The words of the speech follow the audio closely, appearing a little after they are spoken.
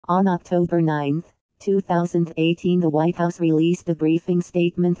On October 9, 2018, the White House released a briefing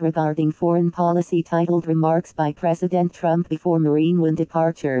statement regarding foreign policy titled Remarks by President Trump Before Marine One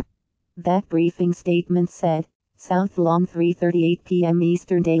Departure. That briefing statement said, South Lawn 3:38 p.m.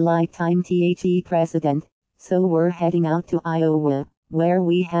 Eastern Daylight Time THE President, so we're heading out to Iowa, where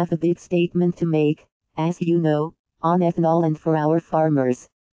we have a big statement to make, as you know, on ethanol and for our farmers.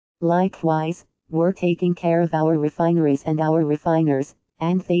 Likewise, we're taking care of our refineries and our refiners,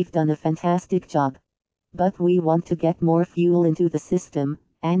 and they've done a fantastic job. But we want to get more fuel into the system,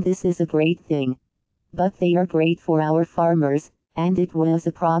 and this is a great thing. But they are great for our farmers, and it was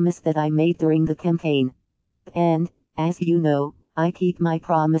a promise that I made during the campaign. And, as you know, I keep my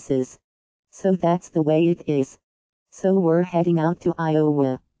promises. So that's the way it is. So we're heading out to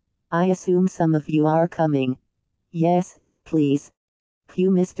Iowa. I assume some of you are coming. Yes, please.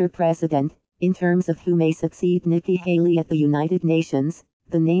 Mr. President, in terms of who may succeed Nikki Haley at the United Nations,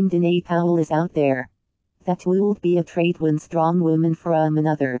 the name Danae Powell is out there. That will be a trait one strong woman from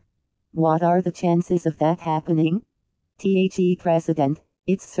another. What are the chances of that happening? The President,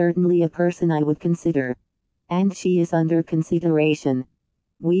 it's certainly a person I would consider. And she is under consideration.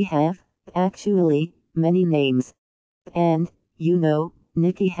 We have, actually, many names. And, you know,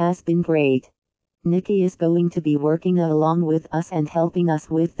 Nikki has been great. Nikki is going to be working along with us and helping us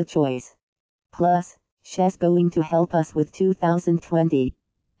with the choice. Plus, she's going to help us with 2020.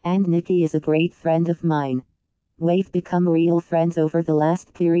 And Nikki is a great friend of mine. We've become real friends over the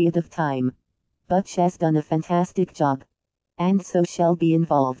last period of time. But she's done a fantastic job. And so she'll be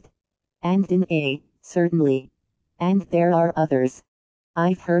involved. And Danae, certainly. And there are others.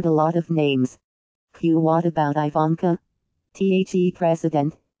 I've heard a lot of names. What about Ivanka? The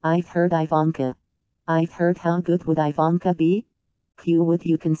President, I've heard Ivanka. I've heard how good would Ivanka be? Would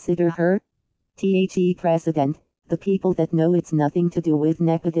you consider her? The President, the people that know it's nothing to do with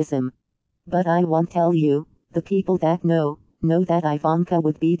nepotism. But I won't tell you, the people that know that Ivanka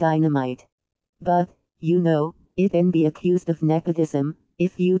would be dynamite. But, you know, it can be accused of nepotism,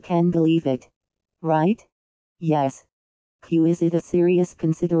 if you can believe it. Right? Yes. Is it a serious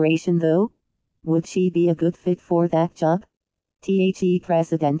consideration though? Would she be a good fit for that job? The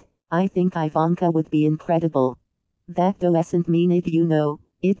President, I think Ivanka would be incredible. That doesn't mean it, you know,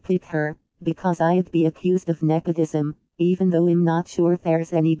 it pick her, because I'd be accused of nepotism, even though I'm not sure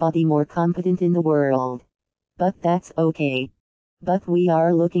there's anybody more competent in the world. But that's okay. But we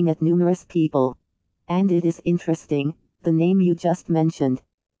are looking at numerous people. And it is interesting, the name you just mentioned.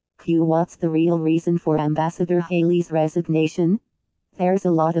 What's the real reason for Ambassador Haley's resignation? There's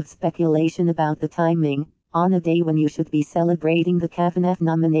a lot of speculation about the timing, on a day when you should be celebrating the Kavanaugh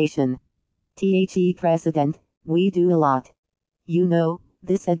nomination. The President, we do a lot. You know,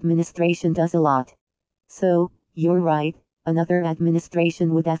 this administration does a lot. So, you're right, another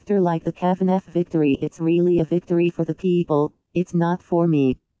administration would after like the Kavanaugh victory. It's really a victory for the people, it's not for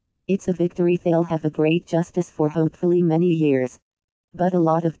me. It's a victory they'll have a great justice for hopefully many years. But a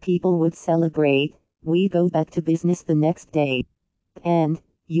lot of people would celebrate, we go back to business the next day. And,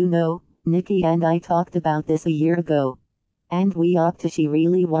 you know, Nikki and I talked about this a year ago. And she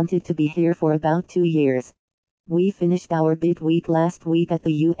really wanted to be here for about 2 years. We finished our big week last week at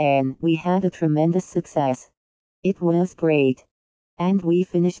the UN. We had a tremendous success. It was great. And we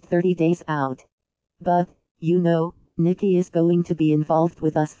finished 30 days out. But, you know, Nikki is going to be involved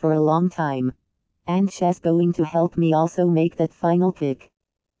with us for a long time. And she's going to help me also make that final pick.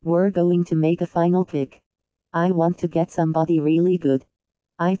 We're going to make a final pick. I want to get somebody really good.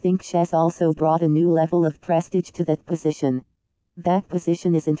 I think she's also brought a new level of prestige to that position. That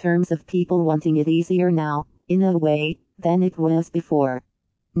position is in terms of people wanting it easier now, in a way, than it was before.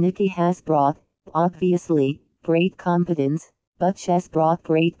 Nikki has brought, obviously, great competence, but she's brought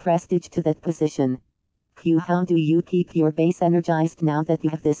great prestige to that position. How do you keep your base energized now that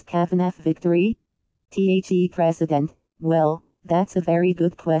you have this Kavanaugh victory? The President, well, that's a very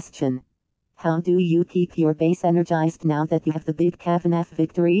good question. How do you keep your base energized now that you have the big Kavanaugh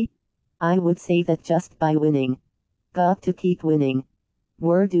victory? I would say that just by winning. Got to keep winning.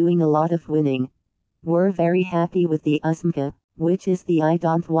 We're doing a lot of winning. We're very happy with the USMCA, which is I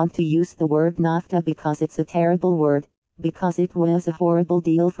don't want to use the word NAFTA because it's a terrible word, because it was a horrible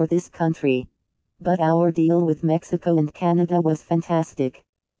deal for this country. But our deal with Mexico and Canada was fantastic.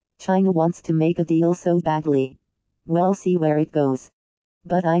 China wants to make a deal so badly. We'll see where it goes.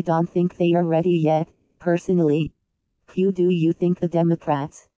 But I don't think they are ready yet, personally. Do you think the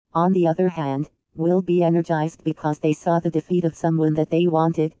Democrats, on the other hand, will be energized because they saw the defeat of someone that they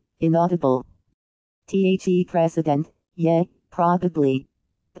wanted, inaudible? The President, yeah, probably.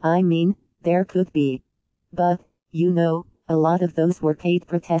 I mean, there could be. But, you know, A lot of those were paid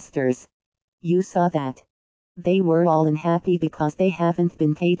protesters. You saw that. They were all unhappy because they haven't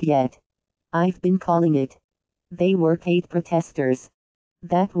been paid yet. I've been calling it. They were paid protesters.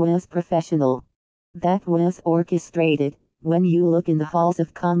 That was professional. That was orchestrated. When you look in the halls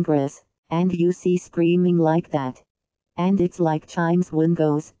of Congress, and you see screaming like that. And it's like chimes, one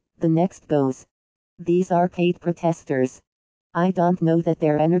goes, the next goes. These are paid protesters. I don't know that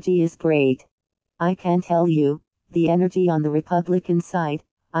their energy is great. I can tell you, the energy on the Republican side,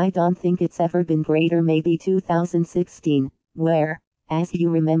 I don't think it's ever been greater. Maybe 2016, where, as you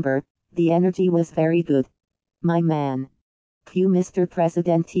remember, the energy was very good. My man. Q Mr.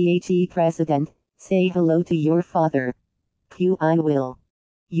 President, the President, say hello to your father. Q I will.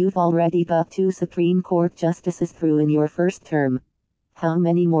 You've already got 2 Supreme Court justices through in your first term. How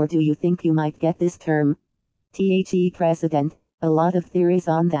many more do you think you might get this term? The President, a lot of theories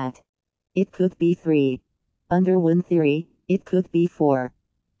on that. It could be 3. Under one theory, it could be 4.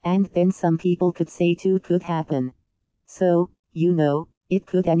 And then some people could say 2 could happen. So, you know, it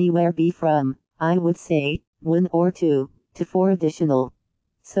could anywhere be from, I would say, 1 or 2, to 4 additional.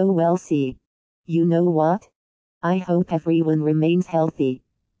 So we'll see. You know what? I hope everyone remains healthy.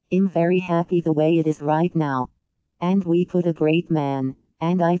 I'm very happy the way it is right now. And we put a great man,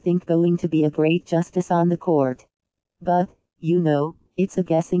 and I think going to be a great justice on the court. But, you know, it's a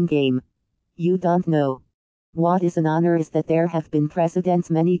guessing game. You don't know. What is an honor is that there have been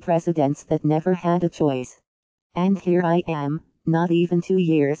many presidents that never had a choice. And here I am, not even 2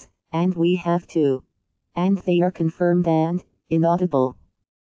 years, and we have 2. And they are confirmed and inaudible.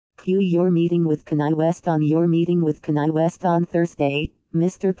 Q your meeting with Kanye West on Thursday,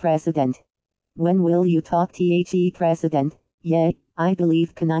 Mr. President. When will you talk, the President? Yeah, I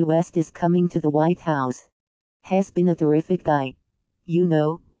believe Kanye West is coming to the White House. Has been a terrific guy. You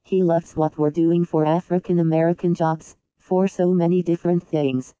know, he loves what we're doing for African American jobs, for so many different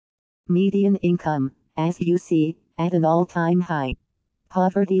things. Median income, as you see, at an all-time high.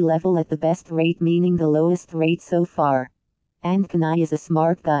 Poverty level at the best rate, meaning the lowest rate so far. And Kanye is a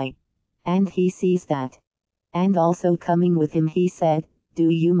smart guy. And he sees that. And also coming with him, he said, do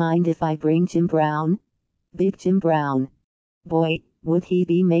you mind if I bring Jim Brown? Big Jim Brown. Boy, would he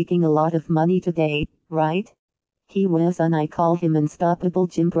be making a lot of money today, right? He was on, I call him Unstoppable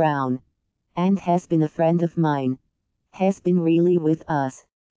Jim Brown. And has been a friend of mine. Has been really with us.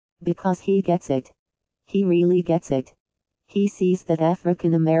 Because he gets it. He really gets it. He sees that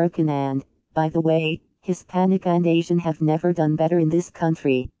African American and, by the way, Hispanic and Asian have never done better in this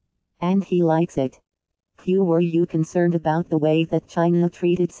country. And he likes it. Q were you concerned about the way that China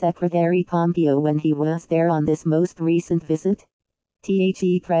treated Secretary Pompeo when he was there on this most recent visit?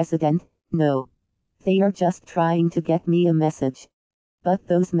 The President, no. They are just trying to get me a message. But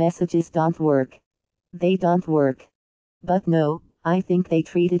those messages don't work. They don't work. But no, I think they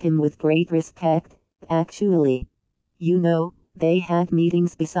treated him with great respect, actually. You know, they had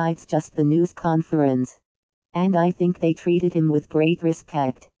meetings besides just the news conference. And I think they treated him with great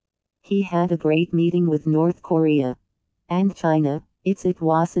respect. He had a great meeting with North Korea. And China, it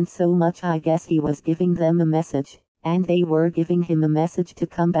wasn't so much, I guess he was giving them a message, and they were giving him a message to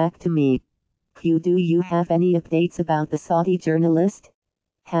come back to me. Q do you have any updates about the Saudi journalist?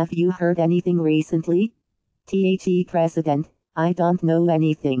 Have you heard anything recently? The President, I don't know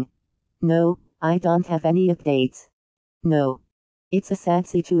anything. No, I don't have any updates. No. It's a sad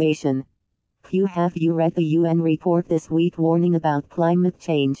situation. Q have you read the UN report this week warning about climate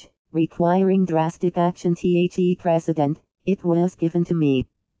change, requiring drastic action? The President, it was given to me.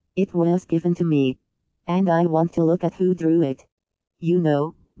 It was given to me. And I want to look at who drew it. You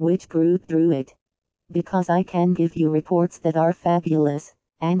know, which group drew it. Because I can give you reports that are fabulous,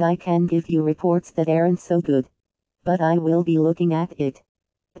 and I can give you reports that aren't so good. But I will be looking at it.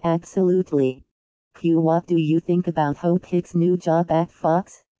 Absolutely. Q what do you think about Hope Hicks' new job at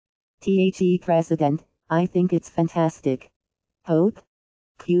Fox? The President, I think it's fantastic. Hope?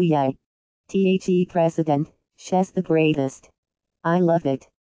 Q yeah. The President, she's the greatest. I love it.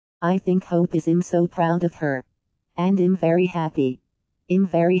 I think Hope is so proud of her. And I'm very happy. I'm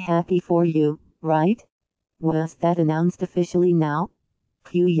very happy for you, right? Was that announced officially now?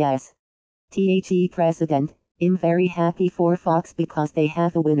 Q yes. The President, I'm very happy for Fox because they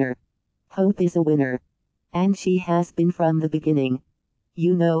have a winner. Hope is a winner. And she has been from the beginning.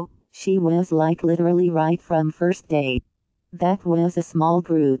 You know, she was like literally right from first day. That was a small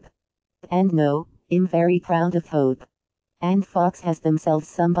group. And no, I'm very proud of Hope. And Fox has themselves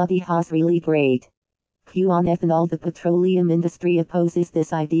somebody who's really great. Q on ethanol. The petroleum industry opposes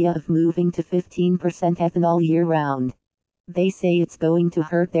this idea of moving to 15% ethanol year round. They say it's going to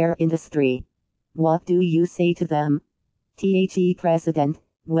hurt their industry. What do you say to them? The President,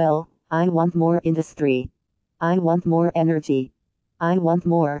 well, I want more industry. I want more energy. I want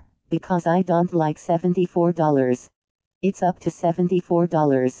more, because I don't like $74. It's up to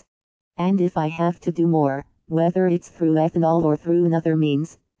 $74. And if I have to do more, whether it's through ethanol or through another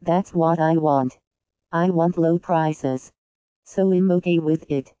means, that's what I want. I want low prices. So I'm okay with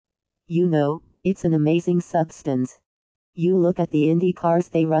it. You know, it's an amazing substance. You look at the Indy cars,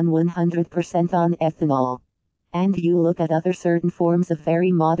 they run 100% on ethanol. And you look at other certain forms of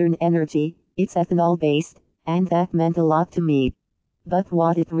very modern energy, it's ethanol based, and that meant a lot to me. But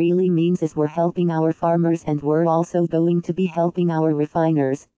what it really means is we're helping our farmers and we're also going to be helping our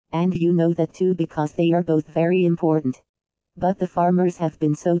refiners, and you know that too because they are both very important. But the farmers have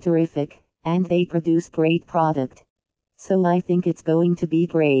been so terrific, and they produce great product. So I think it's going to be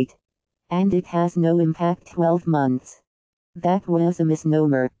great. And it has no impact 12 months. That was a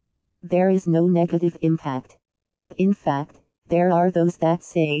misnomer. There is no negative impact. In fact, there are those that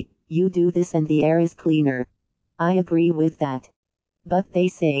say, you do this and the air is cleaner. I agree with that. But they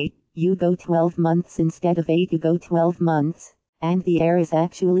say, you go 12 months instead of 8, you go 12 months, and the air is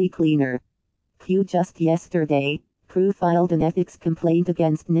actually cleaner. Just yesterday, Crew filed an ethics complaint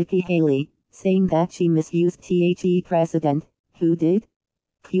against Nikki Haley, saying that she misused the President. Who did?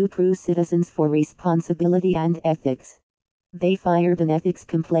 Crew Citizens for Responsibility and Ethics. They fired an ethics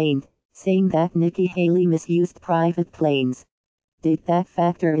complaint, saying that Nikki Haley misused private planes. Did that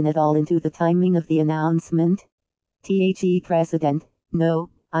factor in at all into the timing of the announcement? The President, no,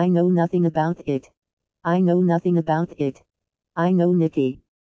 I know nothing about it. I know nothing about it. I know Nikki.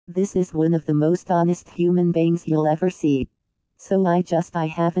 This is one of the most honest human beings you'll ever see. So I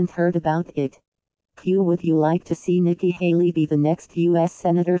haven't heard about it. Would you like to see Nikki Haley be the next U.S.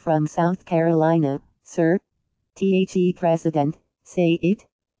 Senator from South Carolina, sir? The President, say it.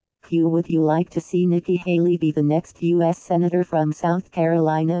 Would you like to see Nikki Haley be the next U.S. Senator from South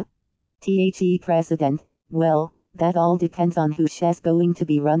Carolina? The President, well, that all depends on who she's going to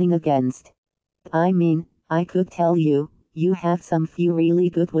be running against. I mean, I could tell you, you have some few really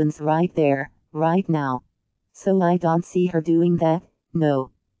good ones right there, right now. So I don't see her doing that,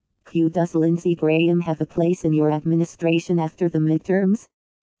 no. Does Lindsey Graham have a place in your administration after the midterms?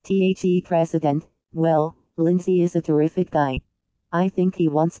 The President, well, Lindsey is a terrific guy. I think he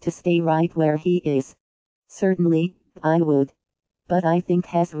wants to stay right where he is. Certainly, I would. But I think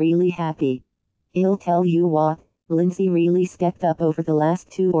he's really happy. I'll tell you what, Lindsey really stepped up over the last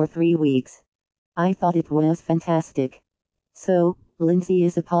 2 or 3 weeks. I thought it was fantastic. So, Lindsey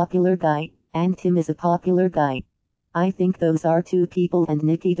is a popular guy, and Tim is a popular guy. I think those are 2 people and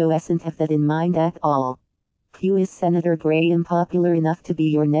Nikki doesn't have that in mind at all. Is Senator Graham popular enough to be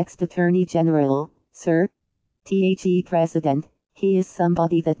your next Attorney General, sir? The President, he is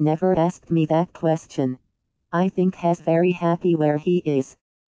somebody that never asked me that question. I think he's very happy where he is.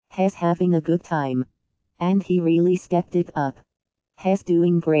 He's having a good time. And he really stepped it up. He's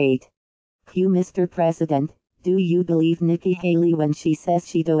doing great. Mr. President, do you believe Nikki Haley when she says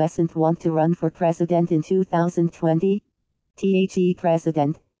she doesn't want to run for president in 2020? The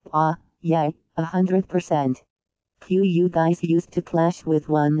President, yeah, 100%. You guys used to clash with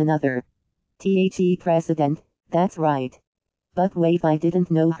one another. The President, that's right. But wait, I didn't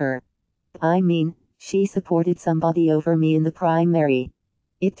know her. I mean, she supported somebody over me in the primary.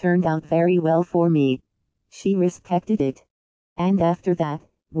 It turned out very well for me. She respected it. And after that,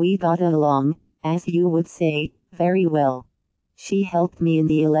 we got along, as you would say, very well. She helped me in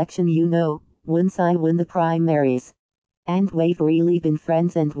the election, you know, once I won the primaries. And we've really been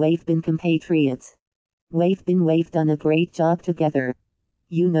friends and we've been compatriots. We've done a great job together.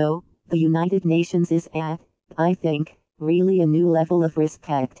 You know, the United Nations is at, I think, really a new level of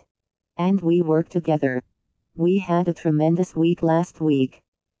respect. And we work together. We had a tremendous week last week.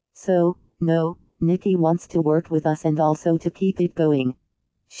 So, no, Nikki wants to work with us and also to keep it going.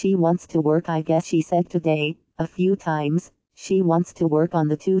 She wants to work, I guess she said today, a few times, she wants to work on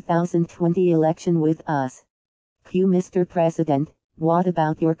the 2020 election with us. Mr. President, what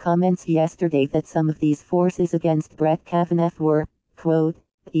about your comments yesterday that some of these forces against Brett Kavanaugh were, quote,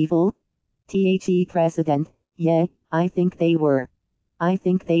 evil? The President, yeah, I think they were. I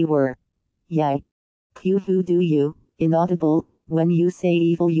think they were. Yeah. Who do you, inaudible, when you say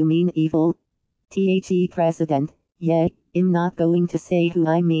evil you mean evil? The President, yeah, I'm not going to say who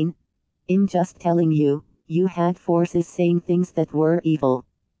I mean. I'm just telling you, you had forces saying things that were evil.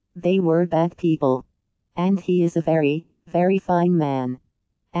 They were bad people. And he is a very, very fine man.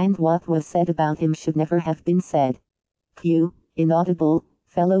 And what was said about him should never have been said. Inaudible,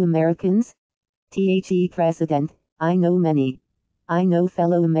 fellow Americans? The President, I know many. I know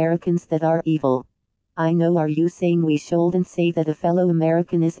fellow Americans that are evil. I know, are you saying we shouldn't say that a fellow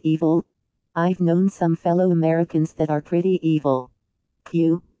American is evil? I've known some fellow Americans that are pretty evil.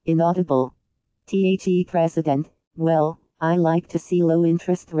 Q. Inaudible. The President, well, I like to see low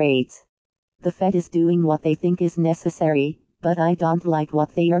interest rates. The Fed is doing what they think is necessary, but I don't like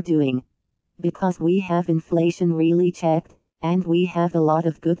what they are doing. Because we have inflation really checked, and we have a lot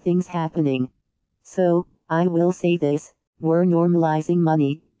of good things happening. So, I will say this, we're normalizing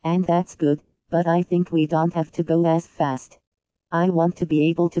money, and that's good, but I think we don't have to go as fast. I want to be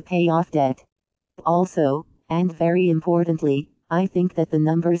able to pay off debt. Also, and very importantly, I think that the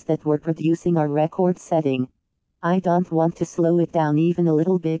numbers that we're producing are record-setting. I don't want to slow it down even a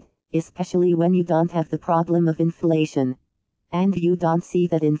little bit, especially when you don't have the problem of inflation. And you don't see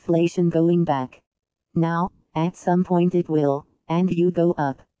that inflation going back. Now, at some point it will, and you go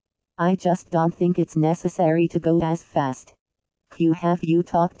up. I just don't think it's necessary to go as fast. Have you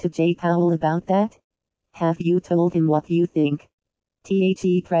talked to Jay Powell about that? Have you told him what you think?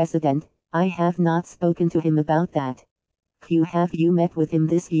 The President, I have not spoken to him about that. Have you met with him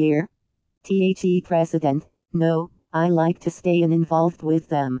this year? The President, no, I like to stay uninvolved with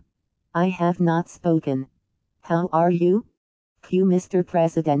them. I have not spoken. How are you? Mr.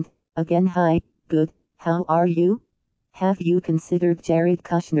 President, again hi, good, how are you? Have you considered Jared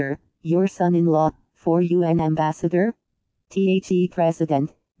Kushner, your son-in-law, for UN ambassador? The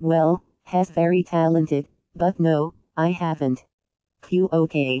President, well, has very talented, but no, I haven't.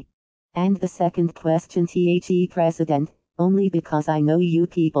 Okay. And the second question, the President, only because I know you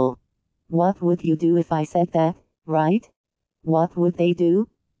people. What would you do if I said that, right? What would they do?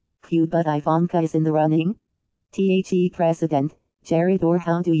 But Ivanka is in the running. The President, Jared, or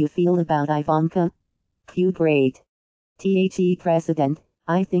how do you feel about Ivanka? Great. The President,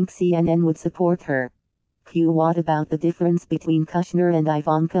 I think CNN would support her. What about the difference between Kushner and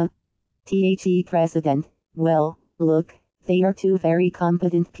Ivanka? The President, well, look, they are two very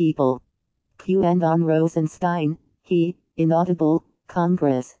competent people. And on Rosenstein, he, inaudible,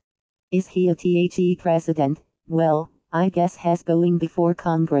 Congress. Is he a the President? Well, I guess has going before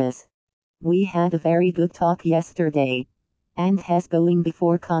Congress. We had a very good talk yesterday. And has going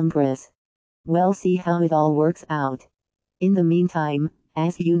before Congress. We'll see how it all works out. In the meantime,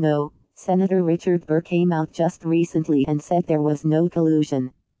 as you know, Senator Richard Burr came out just recently and said there was no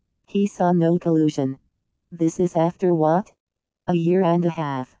collusion. He saw no collusion. This is after what? A year and a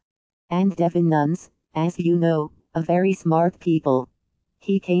half. And Devin Nunes, as you know, a very smart people.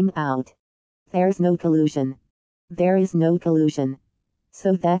 He came out. There's no collusion. There is no collusion.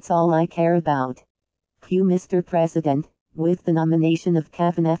 So that's all I care about. Mr. President, with the nomination of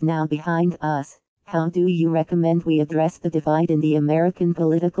Kavanaugh now behind us, how do you recommend we address the divide in the American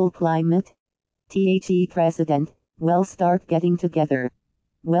political climate? The President, well, start getting together.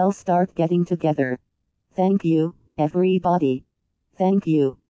 Thank you, everybody. Thank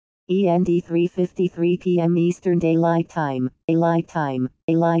you. END 3:53 p.m. Eastern Daylight Time.